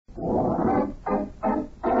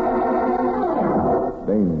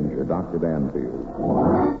Danger, Dr. Danfield.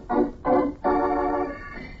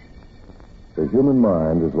 The human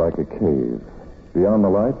mind is like a cave. Beyond the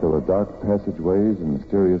light, there are dark passageways and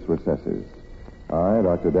mysterious recesses. I,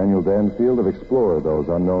 Dr. Daniel Danfield, have explored those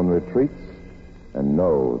unknown retreats and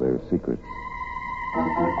know their secrets.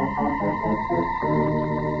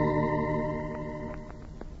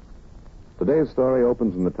 Today's story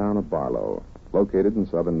opens in the town of Barlow, located in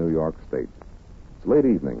southern New York State. It's late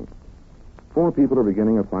evening. 4 people are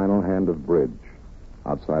beginning a final hand of bridge.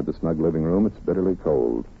 Outside the snug living room, it's bitterly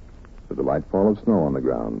cold. There's a light fall of snow on the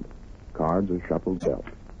ground. Cards are shuffled dealt.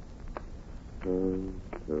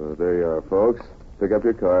 There you are, folks. Pick up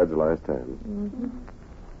your cards, last hand.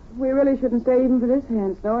 Mm-hmm. We really shouldn't stay even for this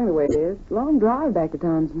hand, snowing the way it is. Long drive back to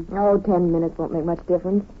Townsend. Oh, 10 minutes won't make much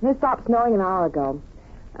difference. It stopped snowing an hour ago.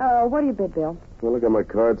 What do you bid, Bill? Well, look at my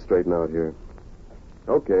cards straightened out here.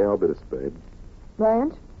 Okay, I'll bid a spade.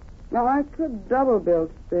 Blanche? No, I could double bill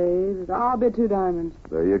spades. I'll bid 2 diamonds.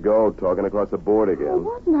 There you go, talking across the board again. I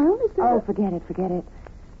wasn't. I only said... Oh, forget it.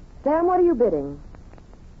 Sam, what are you bidding?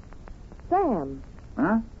 Sam.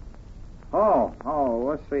 Huh? Oh,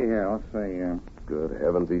 let's see here. Good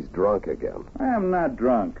heavens, he's drunk again. I am not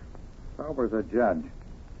drunk. Sober as a judge.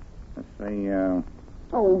 Let's see,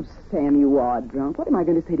 Oh, Sam, you are drunk. What am I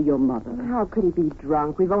going to say to your mother? How could he be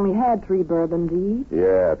drunk? We've only had 3 bourbons each.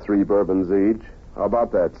 Yeah, 3 bourbons each. How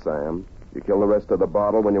about that, Sam? You killed the rest of the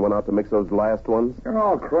bottle when you went out to mix those last ones? You're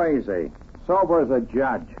all crazy. Sober as a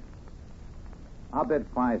judge. I'll bid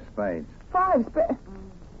 5 spades. 5 spades?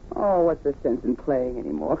 Oh, what's the sense in playing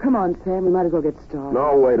anymore? Come on, Sam. We might as well get started.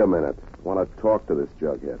 No, wait a minute. I want to talk to this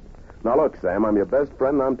jughead. Now, look, Sam, I'm your best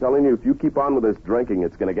friend, and I'm telling you, if you keep on with this drinking,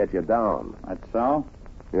 it's going to get you down. That's so?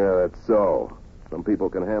 Yeah, that's so. Some people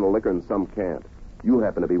can handle liquor and some can't. You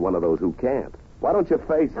happen to be one of those who can't. Why don't you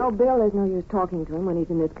face it? Oh, Bill, there's no use talking to him when he's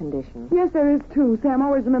in this condition. Yes, there is, too. Sam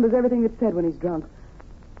always remembers everything that's said when he's drunk.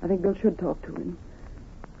 I think Bill should talk to him.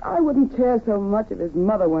 I wouldn't care so much if his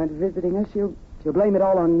mother weren't visiting us. She'll blame it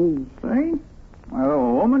all on me. See? My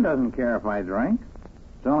little woman doesn't care if I drink.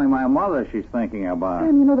 It's only my mother she's thinking about.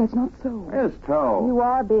 Sam, you know that's not so. It's so. You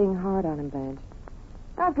are being hard on him, Blanche.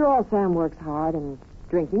 After all, Sam works hard, and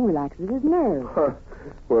drinking relaxes his nerves.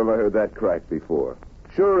 Where have I heard that crack before?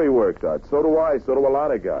 Sure he works hard. So do I. So do a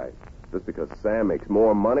lot of guys. Just because Sam makes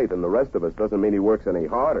more money than the rest of us doesn't mean he works any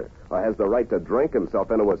harder or has the right to drink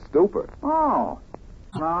himself into a stupor. Oh.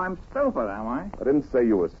 No, I'm stupid, am I? I didn't say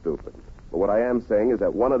you were stupid. But what I am saying is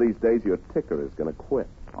that one of these days your ticker is going to quit.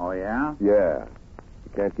 Oh, yeah? Yeah.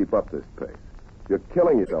 You can't keep up this pace. You're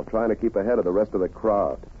killing yourself trying to keep ahead of the rest of the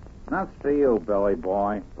crowd. Nuts to you, Billy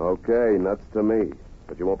boy. Okay, nuts to me.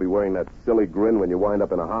 But you won't be wearing that silly grin when you wind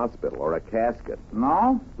up in a hospital or a casket.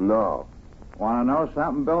 No? No. Want to know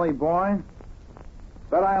something, Billy boy?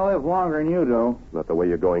 Bet I live longer than you do. Not the way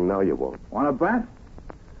you're going now, you won't. Want to bet?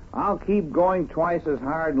 I'll keep going twice as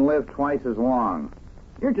hard and live twice as long.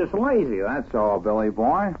 You're just lazy, that's all, Billy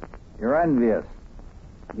boy. You're envious.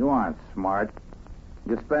 You aren't smart.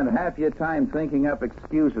 You spend half your time thinking up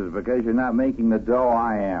excuses because you're not making the dough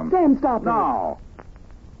I am. Sam, stop. No.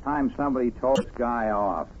 Time somebody told this guy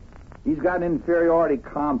off. He's got an inferiority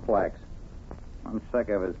complex. I'm sick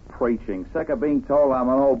of his preaching. Sick of being told I'm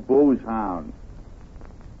an old booze hound.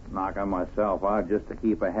 Knocking myself out just to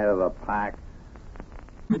keep ahead of the pack.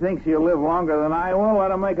 He thinks he'll live longer than I will. Let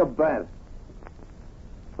him make a bet.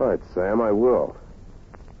 All right, Sam, I will.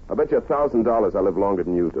 I bet you $1,000 I live longer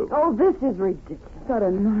than you do. Oh, this is ridiculous. What a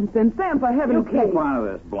nonsense. Sam, for heaven's You sake. keep on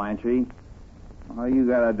to this, Blanchy. All you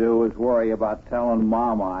gotta do is worry about telling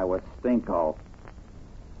Mama I was stinko.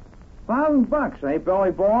 $1,000, eh,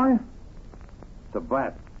 Billy boy? It's a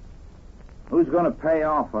bet. Who's gonna pay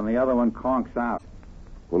off when the other one conks out?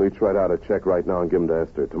 We'll each write out a check right now and give them to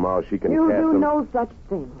Esther. Tomorrow she can You cash do them. no such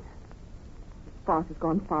thing. This farce has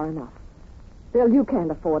gone far enough. Bill, you can't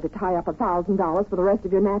afford to tie up $1,000 for the rest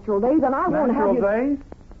of your natural days, and I won't have you... Natural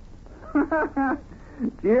days?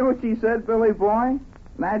 Do you hear what she said, Billy boy?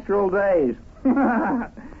 Natural days.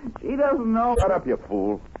 She doesn't know... Shut up, you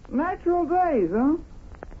fool. Natural days, huh?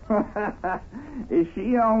 If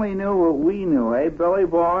she only knew what we knew, eh, Billy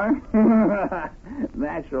boy?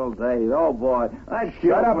 Natural days. Oh, boy.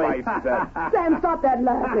 Shut up, I said. Sam, stop that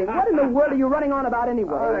laughing. What in the world are you running on about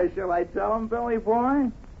anyway? Shall I tell him, Billy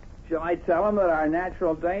boy? Shall I tell him that our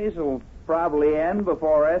natural days will probably end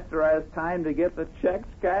before Esther has time to get the checks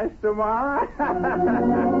cashed tomorrow?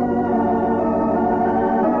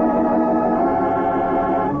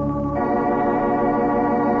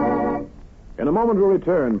 In a moment, we'll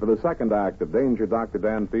return for the second act of Danger, Dr.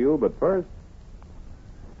 Danfield, but first...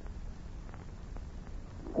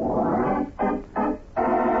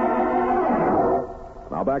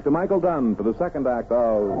 Now, back to Michael Dunn for the second act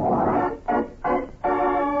of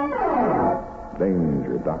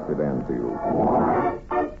Danger, Dr. Danfield.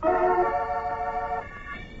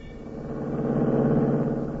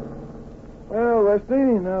 Well, Rusty,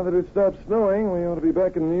 now that it stopped snowing, we ought to be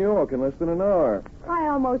back in New York in less than an hour. I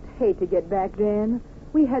almost hate to get back, Dan.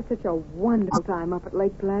 We had such a wonderful time up at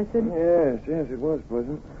Lake Placid. Yes, it was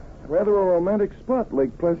pleasant. Rather a romantic spot,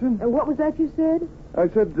 Lake Placid. What was that you said? I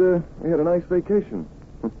said we had a nice vacation.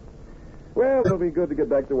 Well, it'll be good to get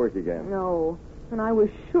back to work again. No. And I was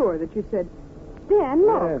sure that you said, Dan,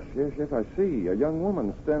 look. Yes, I see. A young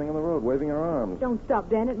woman standing on the road waving her arms. Don't stop,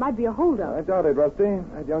 Dan. It might be a holdup. I doubt it, Rusty.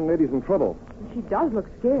 That young lady's in trouble. She does look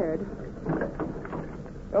scared.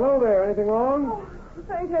 Hello there. Anything wrong? Oh,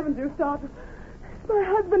 thank heavens you stopped. My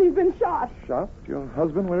husband, he's been shot. Shot? Your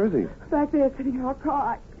husband? Where is he? Back there, sitting in our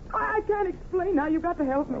car. I can't explain now. You've got to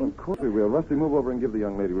help me. Of course we will. Rusty, move over and give the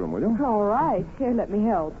young lady room, will you? All right. Here, let me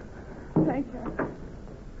help. Thank you.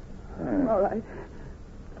 All right.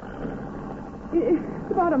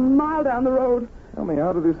 It's about a mile down the road. Tell me,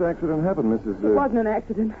 how did this accident happen, Mrs. It wasn't an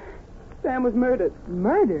accident. Sam was murdered.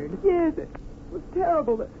 Murdered? Yes, it was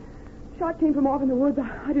terrible. The shot came from off in the woods.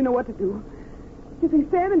 I didn't know what to do. You see,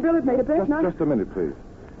 Sam and Bill had made a bet. Just a minute, please.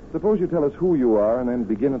 Suppose you tell us who you are and then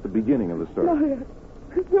begin at the beginning of the story.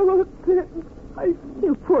 No,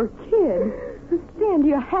 You poor kid. Dan, do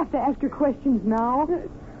you have to ask your questions now?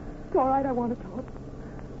 It's all right. I want to talk.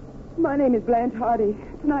 My name is Blanche Hardy.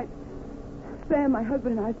 Tonight, Sam, my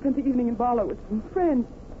husband, and I spent the evening in Barlow with some friends,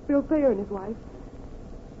 Bill Thayer and his wife.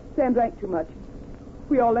 Sam drank too much.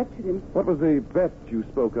 We all lectured him. What was the bet you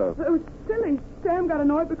spoke of? It was silly. Sam got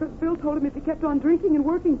annoyed because Bill told him if he kept on drinking and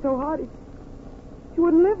working so hard, he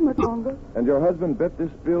wouldn't live much longer. And your husband bet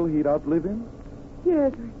this Bill he'd outlive him?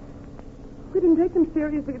 Yes. We didn't take them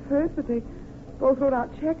seriously at first, but they both wrote out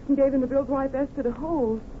checks and gave them to Bill's wife, Esther, to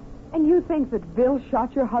hold. And you think that Bill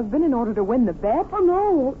shot your husband in order to win the bet? Oh,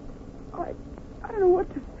 no. I don't know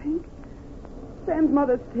what to think. Sam's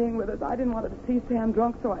mother's staying with us. I didn't want her to see Sam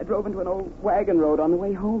drunk, so I drove into an old wagon road on the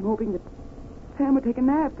way home, hoping that Sam would take a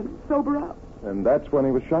nap and sober up. And that's when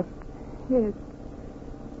he was shot? Yes.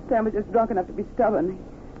 Sam was just drunk enough to be stubborn.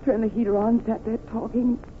 He turned the heater on, sat there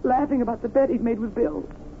talking, laughing about the bet he'd made with Bill.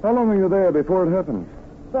 How long were you there before it happened?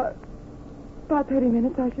 But about 30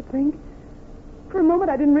 minutes, I should think. For a moment,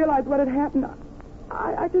 I didn't realize what had happened.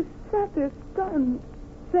 I just sat there stunned.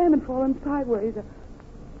 Sam had fallen sideways.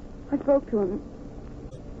 I spoke to him.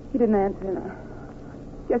 He didn't answer, and I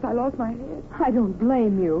guess I lost my head. I don't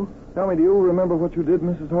blame you. Tell me, do you remember what you did,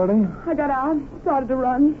 Mrs. Harding? I got out, started to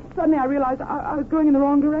run. Suddenly, I realized I was going in the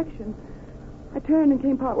wrong direction. I turned and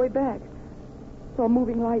came partway back. Saw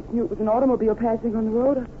moving lights, knew it was an automobile passing on the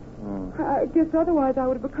road. I guess otherwise I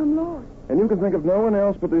would have become lost. And you can think of no one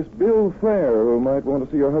else but this Bill Thayer who might want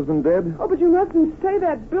to see your husband dead? Oh, but you mustn't say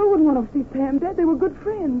that. Bill wouldn't want to see Sam dead. They were good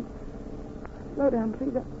friends. Slow down,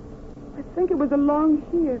 please. I think it was along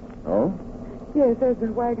here. Oh? Yes, there's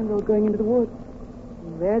the wagon road going into the woods.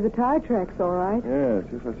 There's the tire tracks, all right. Yes,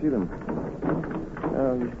 I see them.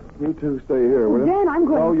 You two stay here, will you? Dan, I'm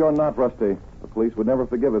going... No, you're not, Rusty. The police would never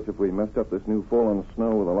forgive us if we messed up this new fallen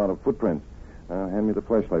snow with a lot of footprints. Hand me the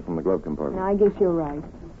flashlight from the glove compartment. I guess you're right.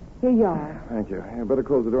 Here you are. Thank you. You better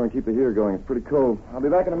close the door and keep the heater going. It's pretty cold. I'll be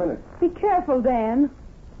back in a minute. Be careful, Dan.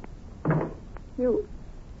 You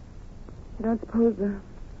don't suppose the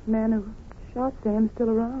man who shot Sam's still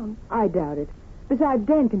around? I doubt it. Besides,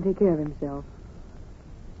 Dan can take care of himself.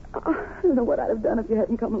 I don't know what I'd have done if you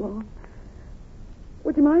hadn't come along.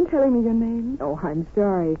 Would you mind telling me your name? Oh, I'm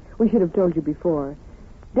sorry. We should have told you before.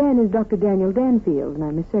 Dan is Dr. Daniel Danfield, and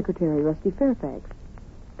I'm his secretary, Rusty Fairfax.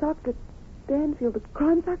 Dr. Danfield, the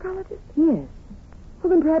crime psychologist? Yes. Well,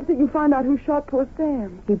 then perhaps you can find out who shot poor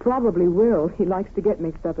Sam. He probably will. He likes to get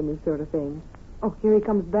mixed up in this sort of thing. Oh, here he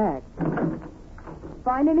comes back.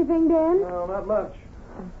 Find anything, Dan? No, not much.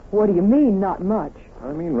 What do you mean, not much?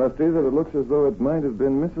 I mean, Rusty, that it looks as though it might have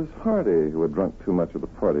been Mrs. Hardy who had drunk too much at the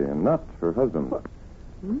party and not her husband.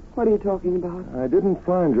 What are you talking about? I didn't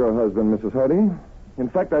find your husband, Mrs. Hardy. In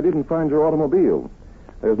fact, I didn't find your automobile.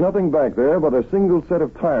 There's nothing back there but a single set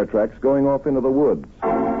of tire tracks going off into the woods.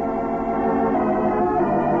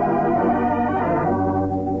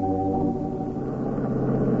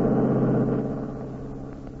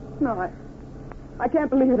 No, I can't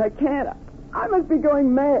believe it. I can't. I must be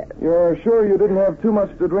going mad. You're sure you didn't have too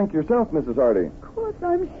much to drink yourself, Mrs. Hardy? Of course,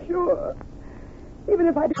 I'm sure. Even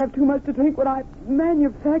if I did have too much to drink, would I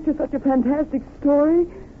manufacture such a fantastic story?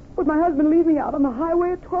 Would my husband leave me out on the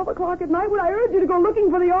highway at 12 o'clock at night? Would I urge you to go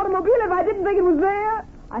looking for the automobile if I didn't think it was there?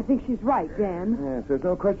 I think she's right, Dan. Yes, there's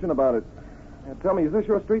no question about it. Tell me, is this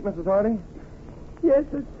your street, Mrs. Hardy? Yes,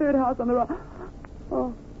 the third house on the right.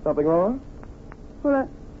 Oh, Something wrong? well,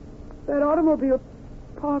 that automobile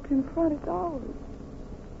parked in front. It's ours.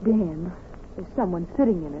 Dan, there's someone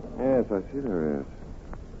sitting in it. Yes, I see there is.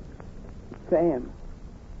 Sam.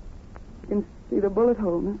 You can see the bullet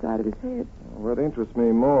hole in the side of his head. What interests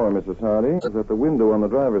me more, Mrs. Hardy, is that the window on the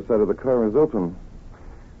driver's side of the car is open.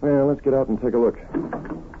 Well, let's get out and take a look.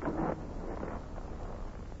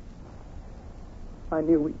 I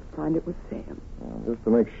knew we'd find it was Sam. Well, just to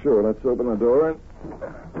make sure, let's open the door.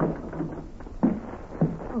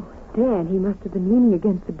 Oh, Dan, he must have been leaning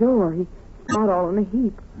against the door. He's not all in a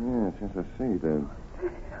heap. Yes, I see, then.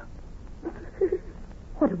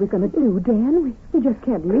 What are we going to do, Dan? We just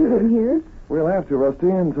can't leave him here. We'll have to, Rusty,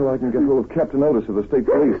 until I can get hold of Captain Otis of the state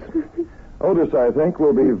police. Otis, I think,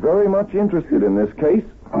 will be very much interested in this case.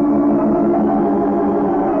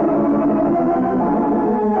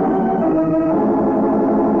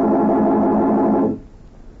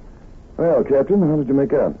 Well, Captain, how did you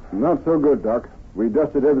make out? Not so good, Doc. We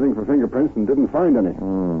dusted everything for fingerprints and didn't find any.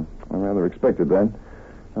 I rather expected that.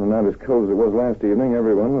 On a night as cold as it was last evening,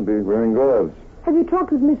 everyone would be wearing gloves. Have you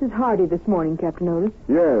talked with Mrs. Hardy this morning, Captain Otis?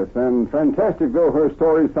 Yes, and fantastic though her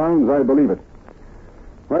story sounds, I believe it.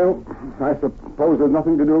 Well, I suppose there's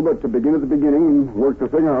nothing to do but to begin at the beginning and work the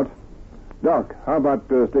thing out. Doc, how about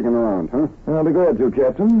sticking around, huh? I'll be glad to,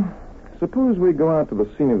 Captain. Suppose we go out to the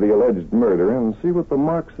scene of the alleged murder and see what the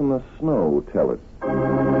marks in the snow tell us.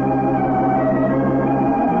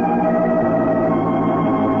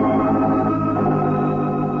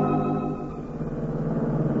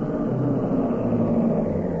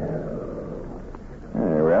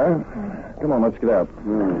 There we are. Come on, let's get out.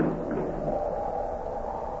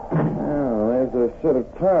 Well, there's a set of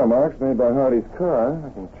tire marks made by Hardy's car. I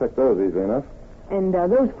can check those easily enough. And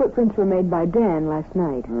those footprints were made by Dan last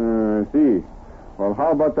night. I see. Well,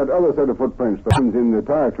 how about that other set of footprints, the ones in the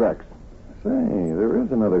tire tracks? Say, there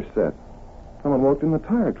is another set. Someone walked in the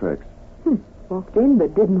tire tracks. Walked in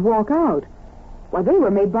but didn't walk out. Why, they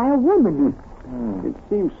were made by a woman. It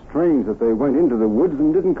seems strange that they went into the woods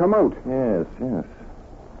and didn't come out. Yes.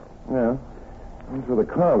 Yeah, that's where the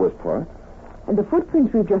car was parked. And the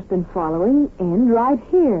footprints we've just been following end right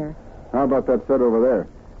here. How about that set over there?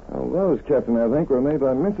 Well, those, Captain, I think, were made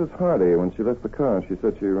by Mrs. Hardy when she left the car. She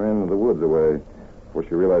said she ran into the woods away before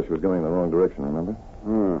she realized she was going in the wrong direction, remember?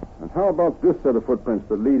 And how about this set of footprints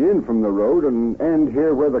that lead in from the road and end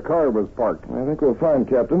here where the car was parked? I think we'll find,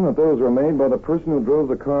 Captain, that those were made by the person who drove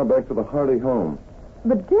the car back to the Hardy home.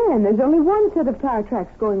 But, Dan, there's only one set of tire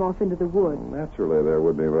tracks going off into the woods. Naturally, there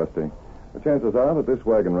would be, Rusty. The chances are that this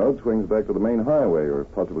wagon road swings back to the main highway or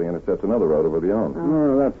possibly intercepts another road over beyond.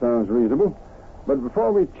 Oh, that sounds reasonable. But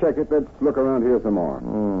before we check it, let's look around here some more.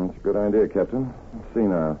 It's a good idea, Captain. Let's see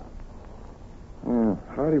now.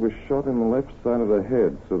 Hardy was shot in the left side of the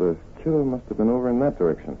head, so the killer must have been over in that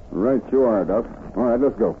direction. Right you are, Doc. All right,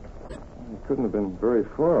 let's go. He couldn't have been very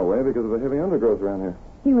far away because of the heavy undergrowth around here.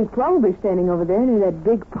 He was probably standing over there near that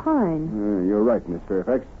big pine. You're right, Miss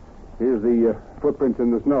Fairfax. Here's the footprints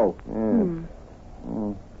in the snow. Yes.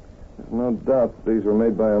 Well, there's no doubt that these were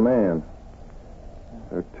made by a man.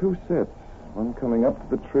 There are two sets. One coming up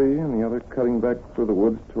to the tree and the other cutting back through the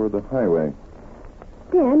woods toward the highway.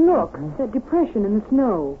 Dan, look. That depression in the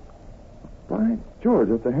snow. By George,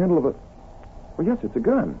 that's the handle of a... Well, yes, it's a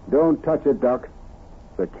gun. Don't touch it, Doc.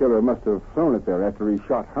 The killer must have thrown it there after he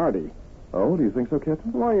shot Hardy. Oh, do you think so,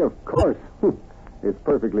 Captain? Why, of course. It's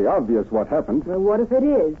perfectly obvious what happened. Well, what if it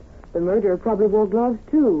is? The murderer probably wore gloves,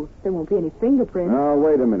 too. There won't be any fingerprints. Now,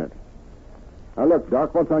 wait a minute. Now, look,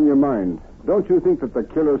 Doc, what's on your mind? Don't you think that the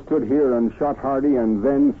killer stood here and shot Hardy and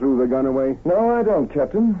then threw the gun away? No, I don't,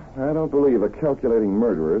 Captain. I don't believe a calculating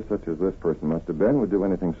murderer, such as this person must have been, would do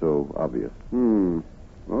anything so obvious. Well,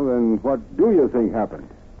 then what do you think happened?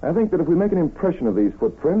 I think that if we make an impression of these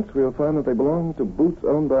footprints, we'll find that they belong to boots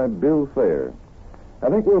owned by Bill Thayer. I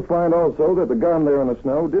think we'll find also that the gun there in the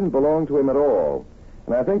snow didn't belong to him at all.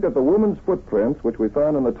 And I think that the woman's footprints, which we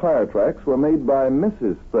found in the tire tracks, were made by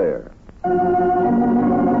Mrs. Thayer.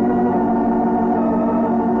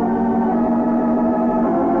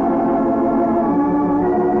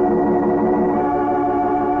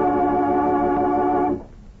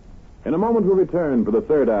 In a moment, we'll return for the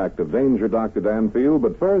third act of Danger, Dr. Danfield,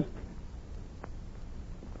 but first...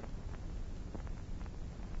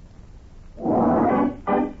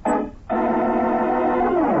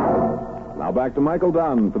 Now back to Michael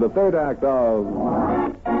Dunn for the third act of...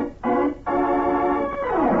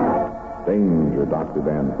 Danger, Dr.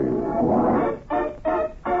 Danfield.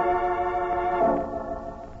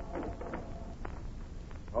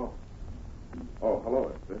 Oh,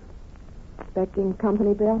 hello, sir. Expecting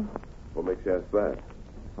company, Bill? What makes makes you ask that?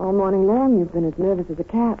 All morning long, you've been as nervous as a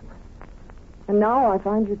cat. And now I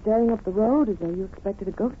find you staring up the road as though you expected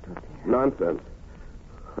a ghost to appear. Nonsense.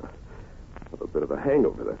 A bit of a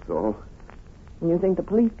hangover, that's all. And you think the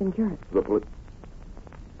police can cure it? The police?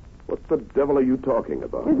 What the devil are you talking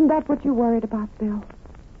about? Isn't that what you're worried about, Bill?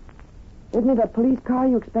 Isn't it a police car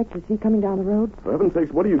you expect to see coming down the road? For heaven's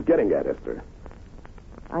sakes, what are you getting at, Esther?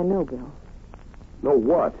 I know, Bill. Know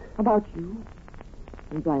what? About you.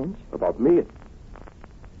 And Blanche. About me?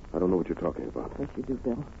 I don't know what you're talking about. Yes, you do,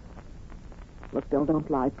 Bill. Look, Bill, don't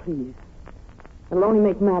lie, please. It'll only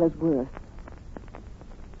make matters worse.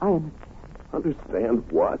 I understand.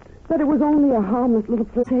 Understand what? That it was only a harmless little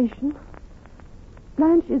flirtation.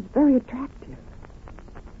 Blanche is very attractive.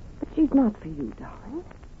 But she's not for you, darling.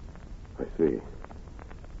 I see.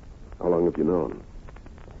 How long have you known?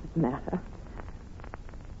 Doesn't matter.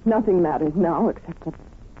 Nothing matters now except that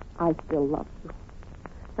I still love you.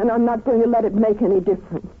 And I'm not going to let it make any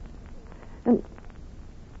difference. And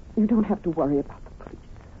you don't have to worry about the police.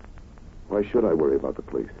 Why should I worry about the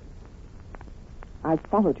police? I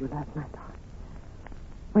followed you last night, darling.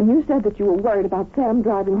 When you said that you were worried about Sam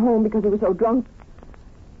driving home because he was so drunk,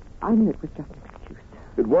 I knew it was just an excuse.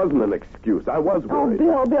 It wasn't an excuse. I was worried.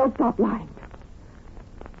 Oh, Bill, stop lying.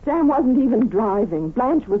 Sam wasn't even driving.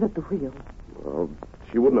 Blanche was at the wheel. Well,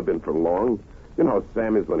 she wouldn't have been for long. You know how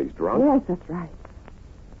Sam is when he's drunk. Yes, that's right.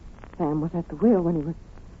 Sam was at the wheel when he was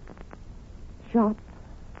shot.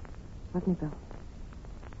 Wasn't he, Bill?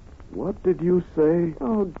 What did you say?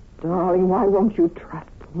 Oh, darling, why won't you trust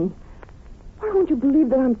me? Why won't you believe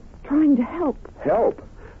that I'm trying to help? Help?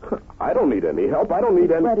 I don't need any help. I don't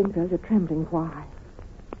need any... Sweating, Bill, you're trembling. Why?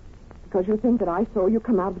 Because you think that I saw you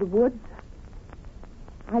come out of the woods?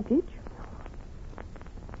 I did, you know.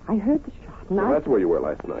 I heard the shot, and That's where you were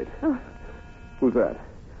last night. Oh. Who's that?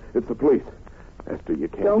 It's the police. Esther, you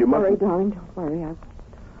can't... Don't worry, mustn't... darling. Don't worry. I won't.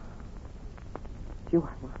 It's you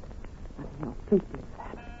I want. Nothing else. Please believe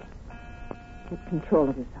that. Take control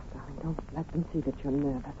of yourself, darling. Don't let them see that you're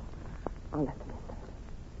nervous. I'll let them in.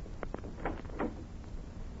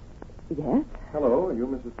 Yes? Hello, are you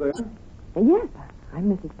Mrs. Thayer? Yes, I'm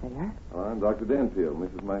Mrs. Thayer. I'm Dr. Danfield.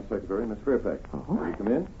 This is my secretary, Miss Fairfax. Oh. Will you come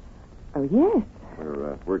in? Oh, yes.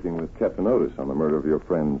 We're working with Captain Otis on the murder of your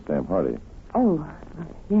friend, Sam Hardy. Oh,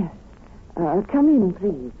 yes. Come in,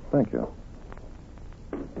 please. Thank you.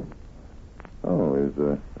 Oh, is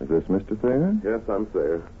this Mr. Thayer? Yes, I'm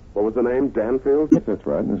Thayer. What was the name? Danfield? Yes, that's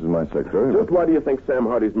right. This is my secretary. Just why do you think Sam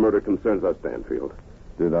Hardy's murder concerns us, Danfield?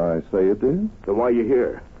 Did I say it did? Then why are you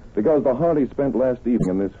here? Because the Hardys spent last evening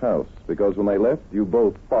in this house. Because when they left, you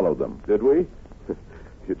both followed them. Did we?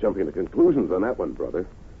 You're jumping to conclusions on that one, brother.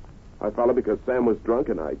 I followed because Sam was drunk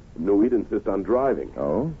and I knew he'd insist on driving.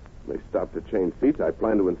 Oh? They stopped to change seats. I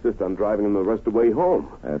planned to insist on driving him the rest of the way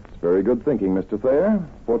home. That's very good thinking, Mr. Thayer.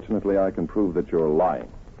 Fortunately, I can prove that you're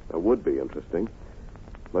lying. That would be interesting.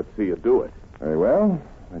 Let's see you do it. Very well.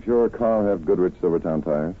 Does your car have Goodrich Silvertown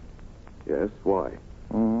tires? Yes, why?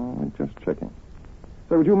 Oh, just checking.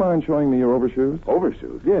 Say, would you mind showing me your overshoes?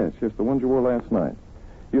 Overshoes? Yes, the ones you wore last night.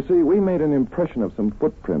 You see, we made an impression of some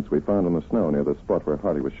footprints we found in the snow near the spot where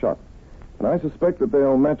Hardy was shot. And I suspect that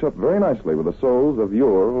they'll match up very nicely with the soles of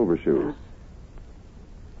your overshoes.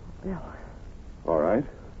 Bill. All right.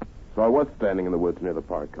 So I was standing in the woods near the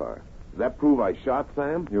parked car. Does that prove I shot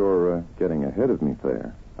Sam? You're getting ahead of me,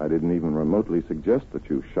 Thayer. I didn't even remotely suggest that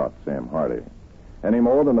you shot Sam Hardy. Any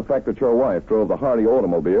more than the fact that your wife drove the Hardy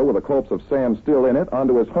automobile with the corpse of Sam still in it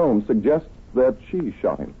onto his home suggests that she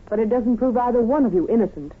shot him. But it doesn't prove either one of you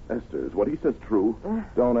innocent. Esther, is what he says true?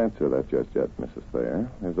 Don't answer that just yet, Mrs. Thayer.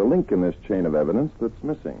 There's a link in this chain of evidence that's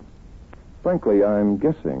missing. Frankly, I'm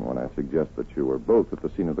guessing when I suggest that you were both at the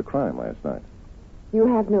scene of the crime last night. You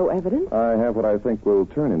have no evidence? I have what I think will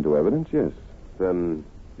turn into evidence, yes. Then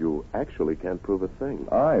you actually can't prove a thing.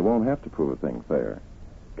 I won't have to prove a thing, Thayer.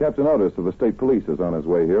 Captain Otis of the state police is on his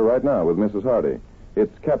way here right now with Mrs. Hardy.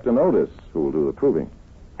 It's Captain Otis who will do the proving.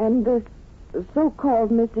 And this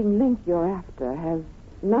so-called missing link you're after has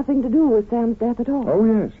nothing to do with Sam's death at all? Oh,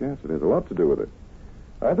 yes, it has a lot to do with it.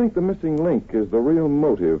 I think the missing link is the real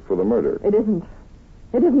motive for the murder. It isn't.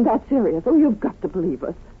 It isn't that serious. Oh, you've got to believe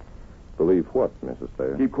us. Believe what, Mrs.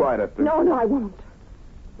 Thayer? Keep quiet, Esther. No, I won't.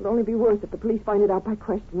 It'll only be worse if the police find it out by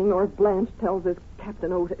questioning or if Blanche tells us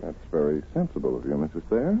Captain Otis. That's very sensible of you, Mrs.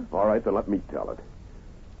 Thayer. All right, then let me tell it.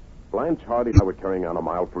 Blanche Hardy and I were carrying on a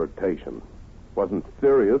mild flirtation. Wasn't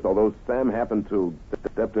serious, although Sam happened to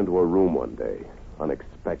step into her room one day,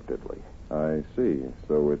 unexpectedly. I see.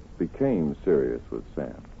 So it became serious with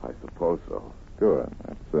Sam. I suppose so. Good.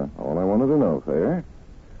 That's all I wanted to know, Thayer.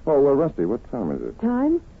 Oh, Rusty, what time is it?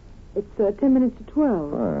 Time? It's 10 minutes to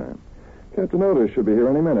 12. Fine. Captain Otis should be here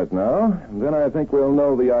any minute now, and then I think we'll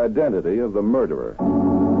know the identity of the murderer.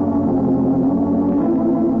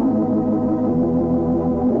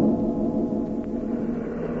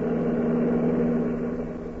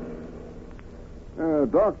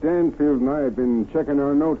 Doc Danfield and I have been checking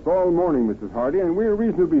our notes all morning, Mrs. Hardy, and we're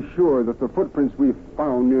reasonably sure that the footprints we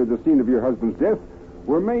found near the scene of your husband's death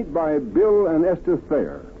were made by Bill and Esther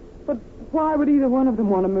Thayer. But why would either one of them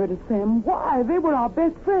want to murder Sam? Why? They were our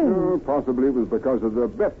best friends. Oh, possibly it was because of the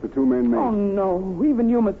bet the two men made. Oh, no. Even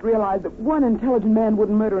you must realize that one intelligent man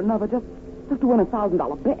wouldn't murder another just to win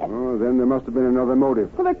 $1,000 bet. Oh, then there must have been another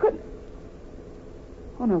motive. Well, they couldn't...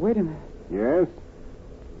 Oh, no, wait a minute. Yes?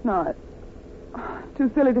 No, it's too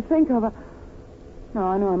silly to think of. No,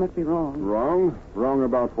 I know I must be wrong. Wrong? Wrong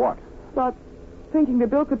about what? About thinking that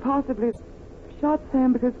Bill could possibly have shot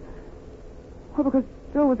Sam because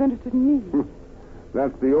Bill was interested in me.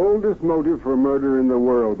 That's the oldest motive for murder in the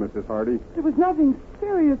world, Mrs. Hardy. There was nothing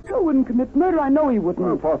serious. Bill wouldn't commit murder. I know he wouldn't.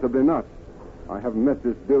 Well, possibly not. I haven't met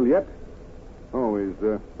this Bill yet. Oh, is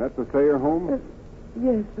that the Thayer home?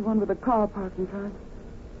 Yes, the one with the car parked in front.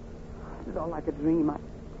 This is all like a dream. I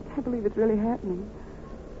can't believe it's really happening.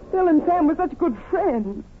 Bill and Sam were such good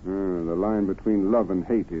friends. The line between love and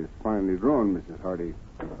hate is finely drawn, Mrs. Hardy.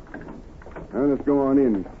 Now, let's go on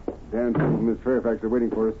in. Danfield and Miss Fairfax are waiting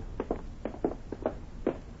for us.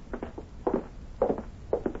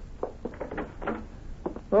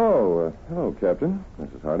 Oh, hello, Captain.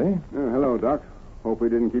 Mrs. Hardy. Hello, Doc. Hope we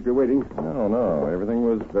didn't keep you waiting. No. Everything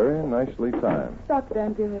was very nicely timed. Dr.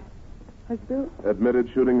 Danfield, has Bill... Admitted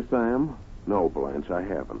shooting Sam? No, Blanche, I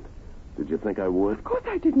haven't. Did you think I would? Of course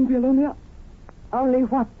I didn't, Bill. Only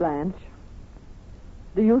what, Blanche?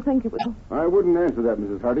 Do you think it was... I wouldn't answer that,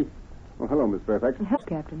 Mrs. Hardy. Well, hello, Miss Fairfax. Yes,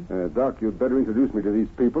 Captain. Doc, you'd better introduce me to these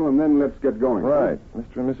people, and then let's get going. Right.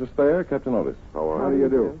 Mr. and Mrs. Thayer, Captain Otis. How do you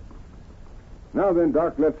do? Now then,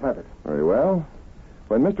 Doc, let's have it. Very well.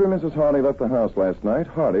 When Mr. and Mrs. Hardy left the house last night,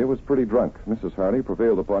 Hardy was pretty drunk. Mrs. Hardy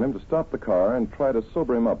prevailed upon him to stop the car and try to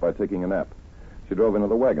sober him up by taking a nap. She drove into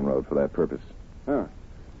the wagon road for that purpose.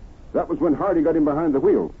 That was when Hardy got him behind the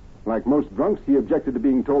wheel. Like most drunks, he objected to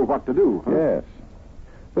being told what to do. Huh? Yes.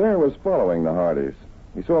 Thayer was following the Hardys.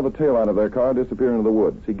 He saw the tail out of their car disappear into the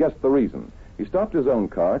woods. He guessed the reason. He stopped his own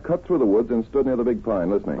car, cut through the woods, and stood near the big pine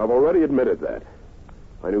listening. I've already admitted that.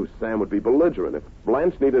 I knew Sam would be belligerent. If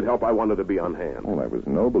Blanche needed help, I wanted to be on hand. Well, that was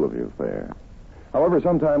noble of you, Thayer. However,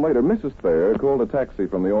 sometime later, Mrs. Thayer called a taxi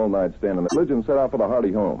from the all-night stand in the village and set out for the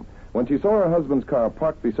Hardy home. When she saw her husband's car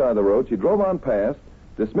parked beside the road, she drove on past,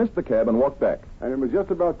 dismissed the cab, and walked back. And it was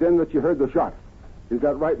just about then that you heard the shot. Is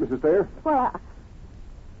that right, Mrs. Thayer? Well,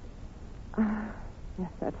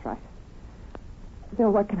 yes, that's right.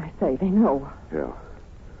 Bill, what can I say? They know.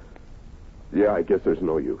 Yeah, I guess there's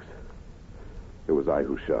no use. It was I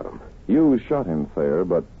who shot him. You shot him, Thayer,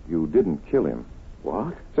 but you didn't kill him.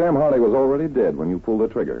 What? Sam Hardy was already dead when you pulled the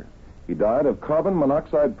trigger. He died of carbon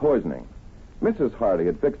monoxide poisoning. Mrs. Hardy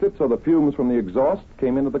had fixed it so the fumes from the exhaust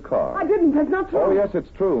came into the car. I didn't. That's not true. Oh, yes, it's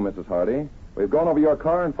true, Mrs. Hardy. We've gone over your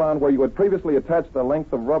car and found where you had previously attached a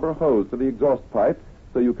length of rubber hose to the exhaust pipe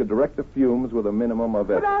so you could direct the fumes with a minimum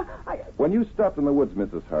of effort. When you stopped in the woods,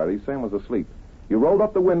 Mrs. Hardy, Sam was asleep. You rolled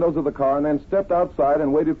up the windows of the car and then stepped outside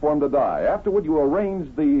and waited for him to die. Afterward, you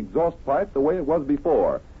arranged the exhaust pipe the way it was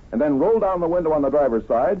before, and then rolled down the window on the driver's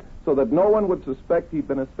side so that no one would suspect he'd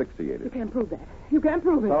been asphyxiated. You can't prove that. You can't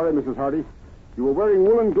prove it. Sorry, Mrs. Hardy. You were wearing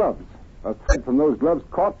woolen gloves. A thread from those gloves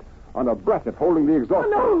caught on a bracket holding the exhaust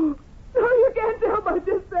pipe. No, you can't tell by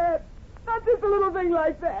just that. Not just a little thing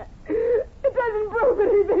like that. It doesn't prove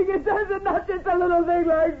anything. It doesn't. Not just a little thing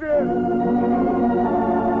like this.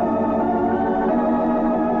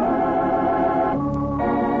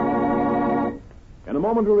 In a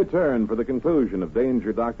moment, we'll return for the conclusion of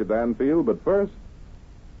Danger, Dr. Danfield, but first...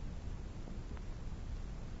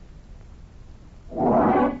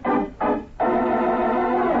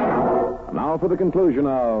 Now for the conclusion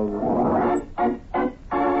of...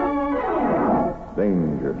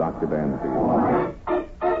 Danger, Dr. Danfield.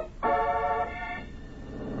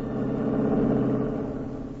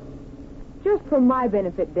 Just for my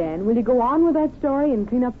benefit, Dan, will you go on with that story and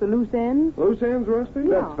clean up the loose ends? Loose ends, Rusty?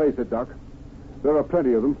 Yeah. Let's face it, Doc. There are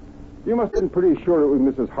plenty of them. You must have been pretty sure it was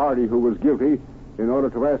Mrs. Hardy who was guilty in order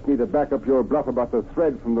to ask me to back up your bluff about the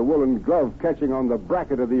thread from the woolen glove catching on the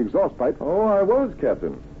bracket of the exhaust pipe. Oh, I was,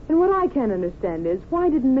 Captain. And what I can't understand is, why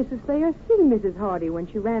didn't Mrs. Thayer see Mrs. Hardy when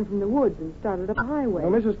she ran from the woods and started up the highway?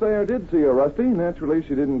 Well, Mrs. Thayer did see her, Rusty. Naturally,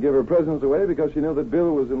 she didn't give her presents away because she knew that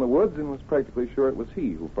Bill was in the woods and was practically sure it was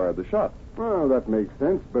he who fired the shot. Well, that makes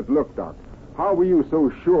sense. But look, Doc, How were you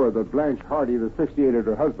so sure that Blanche Hardy had asphyxiated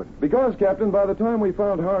her husband? Because, Captain, by the time we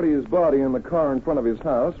found Hardy's body in the car in front of his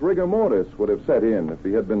house, rigor mortis would have set in if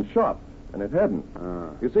he had been shot, and it hadn't.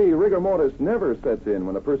 You see, rigor mortis never sets in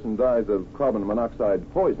when a person dies of carbon monoxide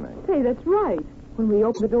poisoning. Say, that's right. When we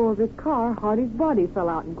opened the door of his car, Hardy's body fell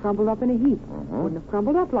out and crumpled up in a heap. Wouldn't have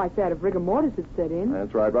crumpled up like that if rigor mortis had set in.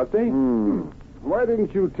 That's right, Rusty. Why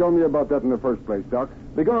didn't you tell me about that in the first place, Doc?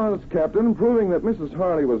 Because, Captain, proving that Mrs.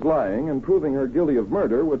 Harley was lying and proving her guilty of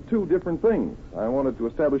murder were two different things. I wanted to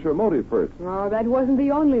establish her motive first. Oh, that wasn't the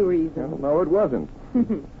only reason. Well, no, it wasn't.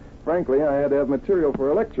 Frankly, I had to have material for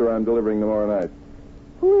a lecture I'm delivering tomorrow night.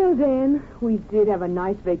 Well, Dan, we did have a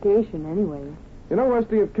nice vacation anyway. You know,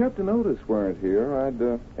 Rusty, if Captain Otis weren't here, I'd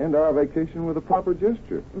end our vacation with a proper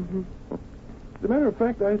gesture. As a matter of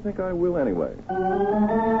fact, I think I will anyway.